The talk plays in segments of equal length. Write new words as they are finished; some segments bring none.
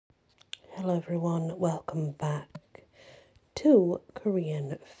Hello everyone, welcome back to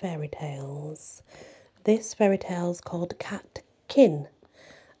Korean fairy tales. This fairy tale is called Cat Kin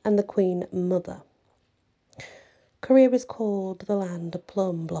and the Queen Mother. Korea is called the land of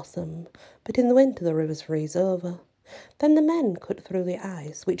plum blossom, but in the winter the rivers freeze over. Then the men cut through the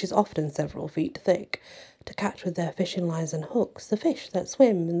ice, which is often several feet thick, to catch with their fishing lines and hooks the fish that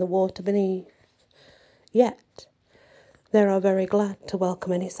swim in the water beneath. Yet they are very glad to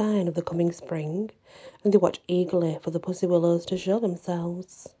welcome any sign of the coming spring, and they watch eagerly for the pussy willows to show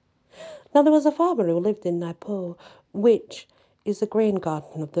themselves. Now there was a farmer who lived in Naipo, which is the grain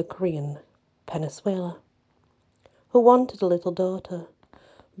garden of the Korean peninsula, who wanted a little daughter,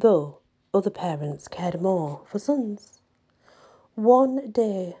 though other parents cared more for sons. One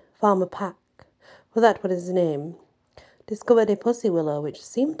day, Farmer Pack, for that was his name, discovered a pussy willow which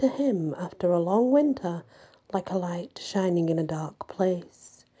seemed to him, after a long winter, like a light shining in a dark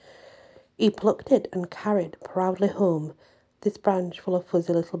place. He plucked it and carried proudly home this branch full of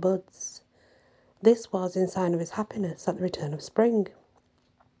fuzzy little buds. This was in sign of his happiness at the return of spring.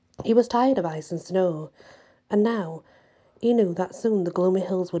 He was tired of ice and snow, and now he knew that soon the gloomy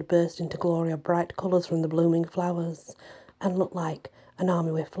hills would burst into glory of bright colours from the blooming flowers, and look like an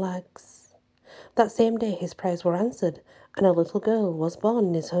army with flags. That same day his prayers were answered, and a little girl was born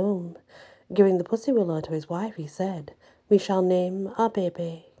in his home. Giving the pussy willow to his wife, he said, "We shall name our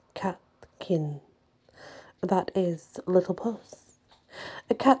baby Catkin." That is, little puss.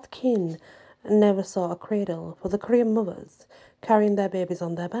 A catkin never saw a cradle for the Korean mothers, carrying their babies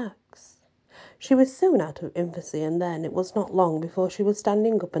on their backs. She was soon out of infancy, and then it was not long before she was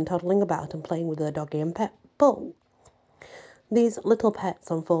standing up and toddling about and playing with her doggy and pet bull. These little pets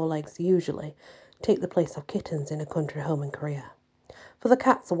on four legs usually take the place of kittens in a country home in Korea, for the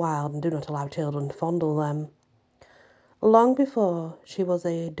cats are wild and do not allow children to fondle them. Long before she was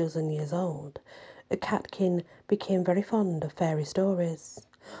a dozen years old, Catkin became very fond of fairy stories,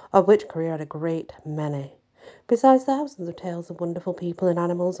 of which Korea had a great many, besides thousands of tales of wonderful people and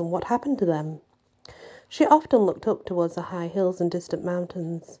animals and what happened to them. She often looked up towards the high hills and distant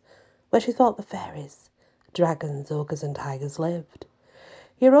mountains, where she thought the fairies, dragons, ogres, and tigers lived.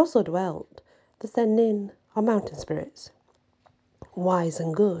 Here also dwelt the Sennin, or mountain spirits, wise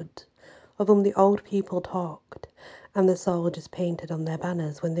and good, of whom the old people talked, and the soldiers painted on their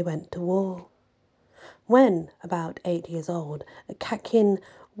banners when they went to war. When about 8 years old, Kakin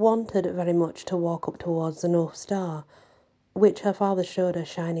wanted very much to walk up towards the North Star, which her father showed her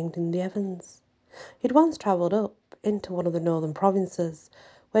shining in the heavens. He'd once travelled up into one of the northern provinces,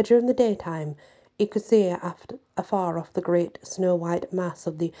 where during the daytime he could see afar off the great snow-white mass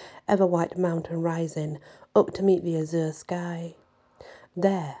of the ever-white mountain rising up to meet the azure sky.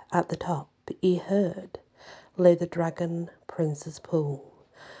 There, at the top, he heard, lay the Dragon Prince's Pool,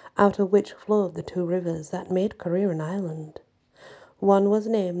 out of which flowed the two rivers that made Korea an island. One was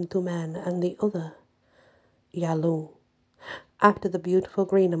named Tumen and the other Yalu, after the beautiful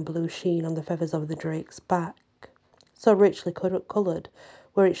green and blue sheen on the feathers of the drake's back. So richly coloured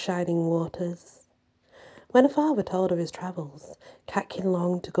were its shining waters. When her father told of his travels, Catkin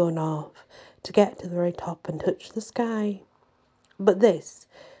longed to go north, to get to the very top and touch the sky. But this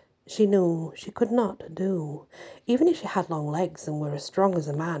she knew she could not do, even if she had long legs and were as strong as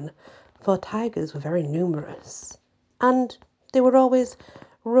a man, for tigers were very numerous, and they were always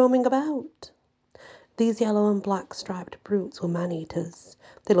roaming about. These yellow and black striped brutes were man-eaters.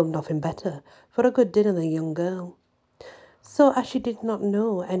 They loved nothing better for a good dinner than a young girl. So as she did not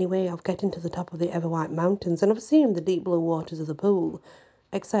know any way of getting to the top of the ever-white mountains and of seeing the deep blue waters of the pool,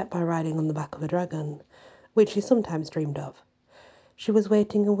 except by riding on the back of a dragon, which she sometimes dreamed of, she was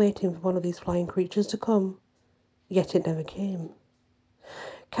waiting and waiting for one of these flying creatures to come, yet it never came.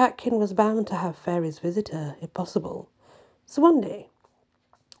 Catkin was bound to have fairies visit her, if possible. So one day,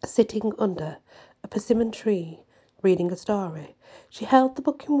 sitting under a persimmon tree, reading a story, she held the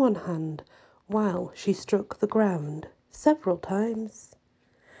book in one hand while she struck the ground several times,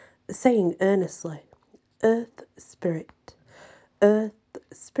 saying earnestly, Earth Spirit,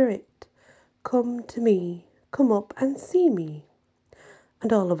 come to me, come up and see me."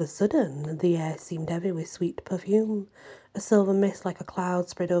 And all of a sudden, the air seemed heavy with sweet perfume. A silver mist like a cloud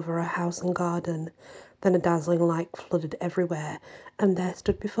spread over her house and garden. Then a dazzling light flooded everywhere, and there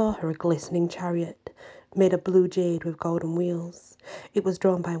stood before her a glistening chariot, made of blue jade with golden wheels. It was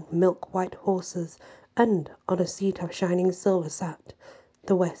drawn by milk-white horses, and on a seat of shining silver sat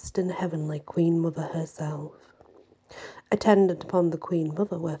the western heavenly Queen Mother herself. Attendant upon the Queen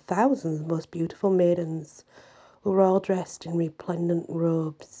Mother were thousands of most beautiful maidens, who were all dressed in resplendent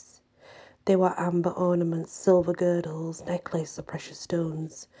robes. They wore amber ornaments, silver girdles, necklaces of precious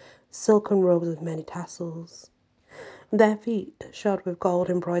stones, silken robes with many tassels. Their feet shod with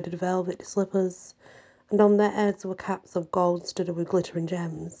gold-embroidered velvet slippers, and on their heads were caps of gold studded with glittering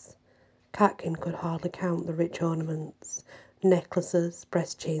gems. Catkin could hardly count the rich ornaments, necklaces,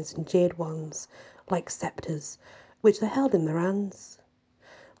 breast chains, and jade wands, like sceptres, which they held in their hands.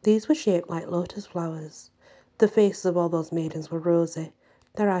 These were shaped like lotus flowers. The faces of all those maidens were rosy,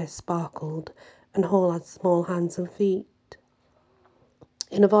 their eyes sparkled, and all had small hands and feet.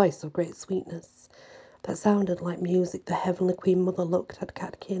 In a voice of great sweetness, that sounded like music, the heavenly Queen Mother looked at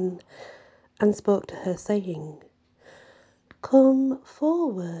Catkin and spoke to her, saying, "Come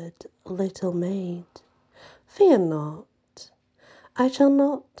forward, little maid. Fear not. I shall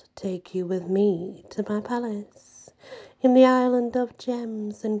not take you with me to my palace in the island of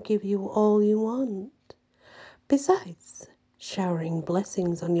gems and give you all you want. Besides, showering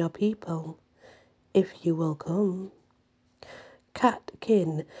blessings on your people, if you will come."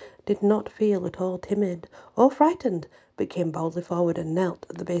 Catkin did not feel at all timid or frightened, but came boldly forward and knelt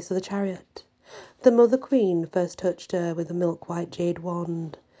at the base of the chariot. The Mother Queen first touched her with a milk-white jade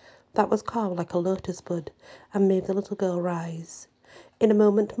wand that was carved like a lotus bud and made the little girl rise. In a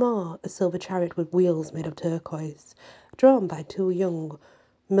moment more, a silver chariot with wheels made of turquoise, drawn by two young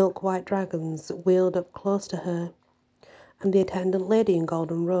milk-white dragons, wheeled up close to her, and the attendant lady in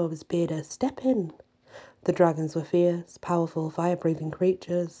golden robes bade her step in. The dragons were fierce, powerful, fire-breathing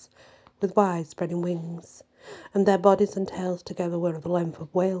creatures with wide spreading wings, and their bodies and tails together were of the length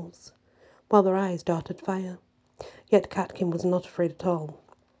of whales, while their eyes darted fire. Yet Catkin was not afraid at all.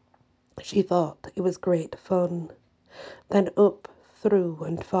 She thought it was great fun. Then up, through,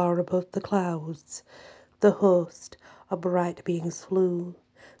 and far above the clouds, the host of bright beings flew.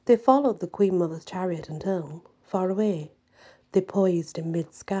 They followed the Queen Mother's chariot until, far away, they poised in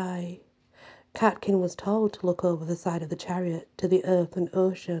mid-sky. Catkin was told to look over the side of the chariot to the earth and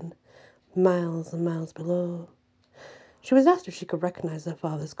ocean, miles and miles below. She was asked if she could recognize her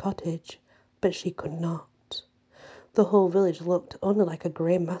father's cottage, but she could not. The whole village looked only like a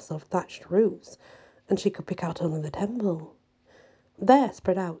grey mass of thatched roofs, and she could pick out only the temple. There,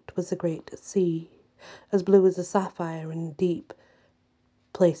 spread out, was the great sea, as blue as a sapphire, and in deep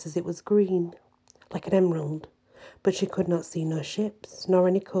places it was green, like an emerald. But she could not see no ships, nor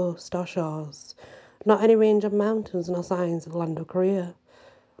any coast or shores, not any range of mountains, nor signs of the land of Korea.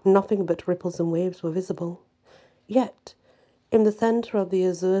 Nothing but ripples and waves were visible. Yet, in the centre of the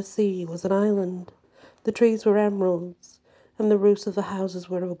azure sea was an island. The trees were emeralds, and the roofs of the houses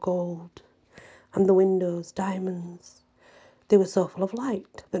were of gold, and the windows diamonds. They were so full of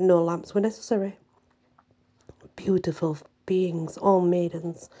light that no lamps were necessary. Beautiful beings, all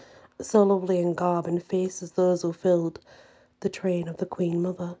maidens, so lovely in garb and face as those who filled the train of the Queen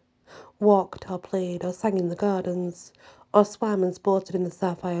Mother, walked or played or sang in the gardens, or swam and sported in the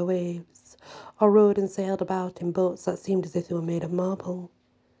sapphire waves, or rowed and sailed about in boats that seemed as if they were made of marble.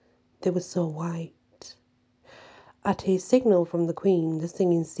 They were so white. At a signal from the Queen, the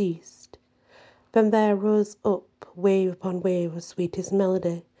singing ceased. Then there rose up wave upon wave of sweetest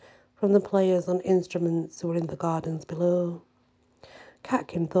melody from the players on instruments who were in the gardens below.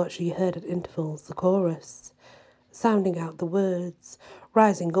 Catkin thought she heard at intervals the chorus, sounding out the words,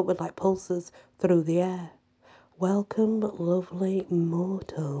 rising upward like pulses through the air. "Welcome, lovely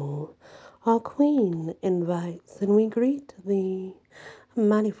mortal. Our Queen invites, and we greet thee.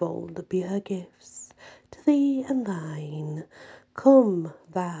 Manifold be her gifts to thee and thine. Come,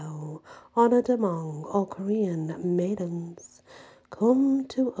 thou, honoured among all Korean maidens. Come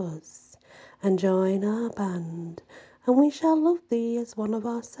to us and join our band, and we shall love thee as one of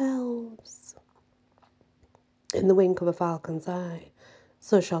ourselves." In the wink of a falcon's eye,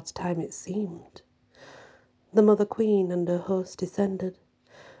 so short a time it seemed, the Mother Queen and her host descended,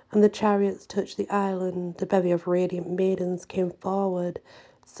 and the chariots touched the island. A bevy of radiant maidens came forward,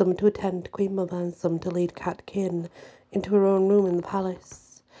 some to attend Queen Mother and some to lead Catkin into her own room in the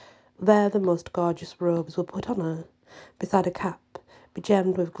palace. There the most gorgeous robes were put on her, beside a cap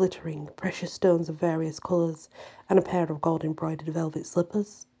begemmed with glittering precious stones of various colours, and a pair of gold-embroidered velvet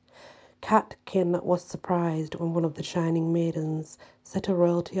slippers. Catkin was surprised when one of the shining maidens set a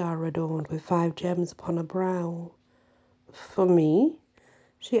royal tiara adorned with 5 gems upon her brow. "For me?"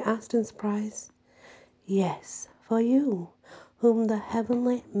 she asked in surprise. "Yes, for you, whom the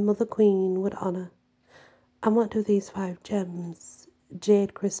heavenly Mother Queen would honour." "And what do these 5 gems,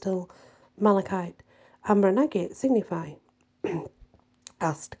 jade, crystal, malachite, amber and agate, signify?"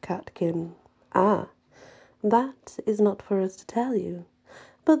 asked Catkin. "Ah, that is not for us to tell you,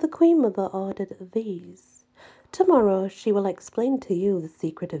 but the Queen Mother ordered these. Tomorrow she will explain to you the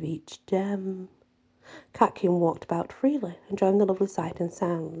secret of each gem." Catkin walked about freely, enjoying the lovely sight and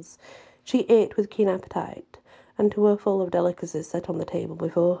sounds. She ate with keen appetite, and to her full of delicacies set on the table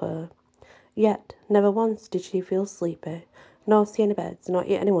before her. Yet never once did she feel sleepy, nor see any beds, nor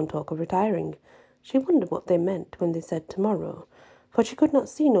hear anyone talk of retiring. She wondered what they meant when they said tomorrow, for she could not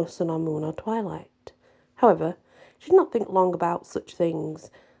see no sun or moon or twilight. However, she did not think long about such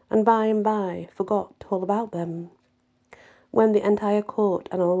things, and by forgot all about them. When the entire court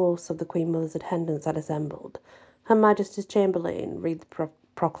and almost of the Queen Mother's attendants had assembled, Her Majesty's Chamberlain read the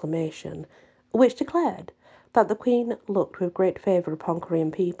proclamation, which declared that the Queen looked with great favour upon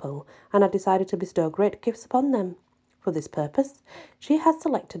Korean people and had decided to bestow great gifts upon them. For this purpose, she had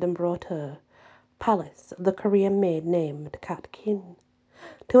selected and brought her Palace the Korean maid named Kat-kin,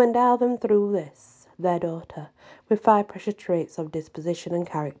 to endow them through this, their daughter, with 5 precious traits of disposition and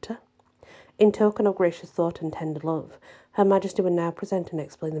character. In token of gracious thought and tender love, Her Majesty would now present and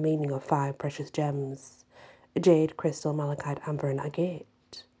explain the meaning of 5 precious gems: jade, crystal, malachite, amber, and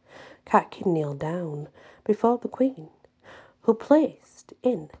agate. Catkin kneeled down before the Queen, who placed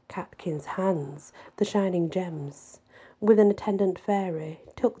in Catkin's hands the shining gems. With an attendant fairy,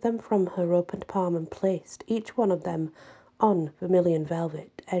 took them from her opened palm and placed each one of them on vermilion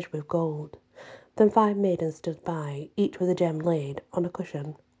velvet edged with gold. Then 5 maidens stood by, each with a gem laid on a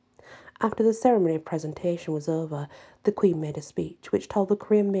cushion. After the ceremony of presentation was over, the Queen made a speech which told the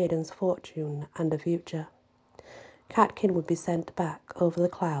Korean maiden's fortune and her future. Catkin would be sent back over the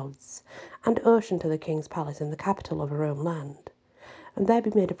clouds and ocean to the king's palace in the capital of her own land, and there be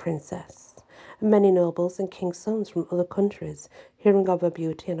made a princess. And many nobles and king's sons from other countries, hearing of her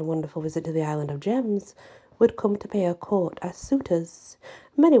beauty and a wonderful visit to the island of gems, would come to pay her court as suitors.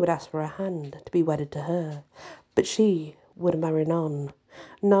 Many would ask for her hand to be wedded to her, but she would marry none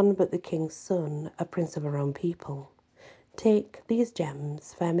but the king's son, a prince of her own people. Take these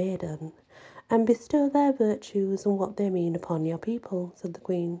gems, fair maiden, and bestow their virtues and what they mean upon your people, said the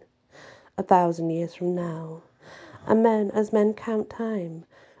Queen. 1,000 years from now, as men count time,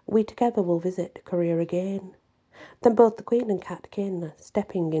 we together will visit Korea again. Then both the Queen and Catkin,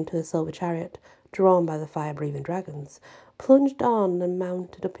 stepping into the silver chariot, drawn by the fire-breathing dragons, plunged on and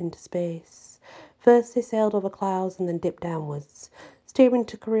mounted up into space. First they sailed over clouds and then dipped downwards, steering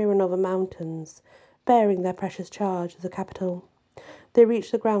to Korea and over mountains, bearing their precious charge to the capital. They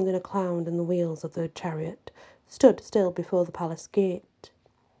reached the ground in a cloud, and the wheels of the chariot stood still before the palace gate.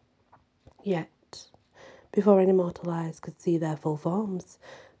 Yet, before any mortal eyes could see their full forms,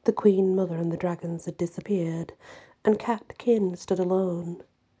 the Queen Mother and the dragons had disappeared, and Catkin stood alone,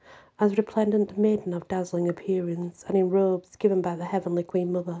 as resplendent maiden of dazzling appearance, and in robes given by the heavenly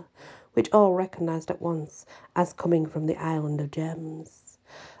Queen Mother, which all recognised at once as coming from the island of gems.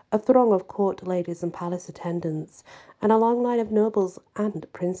 A throng of court ladies and palace attendants, and a long line of nobles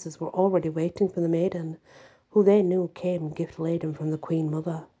and princes were already waiting for the maiden, who they knew came gift-laden from the Queen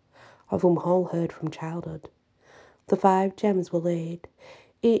Mother, of whom all heard from childhood. The 5 gems were laid,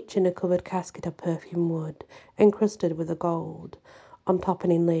 each in a covered casket of perfume wood, encrusted with a gold, on top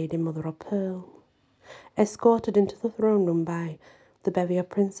and inlaid in mother of pearl. Escorted into the throne room by the bevy of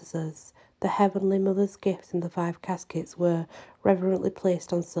princesses, the heavenly mother's gifts in the 5 caskets were reverently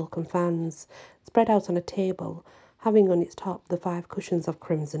placed on silken fans, spread out on a table, having on its top the 5 cushions of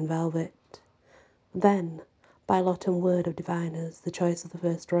crimson velvet. Then, by lot and word of diviners, the choice of the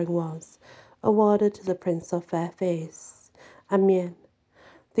first drawing was awarded to the Prince of Fair Face, and Mien.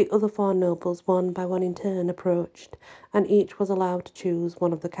 The other 4 nobles, one by one in turn, approached, and each was allowed to choose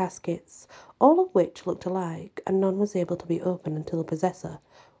one of the caskets, all of which looked alike, and none was able to be opened until the possessor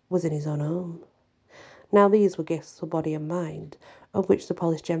was in his own home. Now these were gifts for body and mind, of which the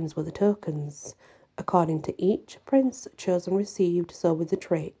polished gems were the tokens. According to each prince chosen received, so with the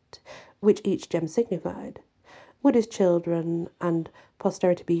trait which each gem signified, would his children and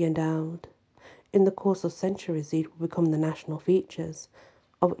posterity be endowed. In the course of centuries, these would become the national features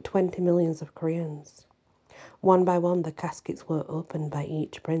of 20 millions of Koreans. One by one the caskets were opened by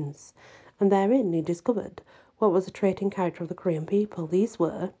each prince, and therein he discovered what was the trait and character of the Korean people. These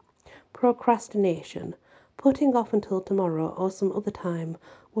were procrastination, putting off until tomorrow or some other time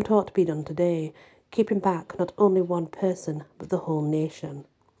what ought to be done today, keeping back not only one person but the whole nation.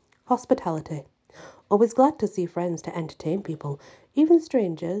 Hospitality, always glad to see friends, to entertain people, even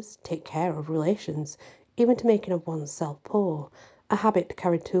strangers, take care of relations, even to making of oneself poor, a habit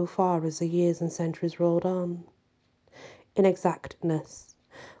carried too far as the years and centuries rolled on. Inexactness,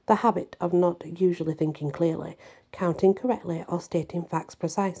 the habit of not usually thinking clearly, counting correctly, or stating facts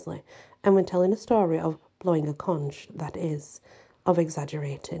precisely, and when telling a story of blowing a conch, that is, of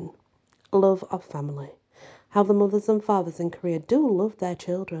exaggerating. Love of family, how the mothers and fathers in Korea do love their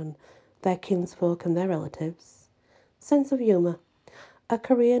children. their kinsfolk and their relatives. Sense of humour. A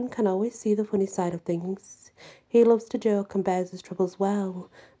Korean can always see the funny side of things. He loves to joke and bears his troubles well,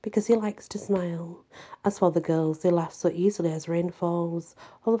 because he likes to smile. As for the girls, they laugh so easily as rain falls,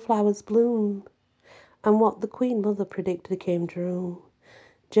 or the flowers bloom. And what the Queen Mother predicted came true.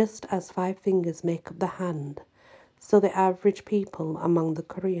 Just as 5 fingers make up the hand, so the average people among the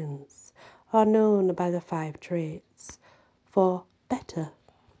Koreans are known by the 5 traits, for better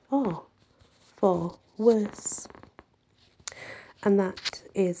or for worse. And that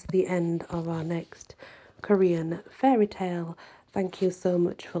is the end of our next Korean fairy tale. Thank you so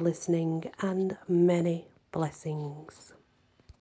much for listening, and many blessings.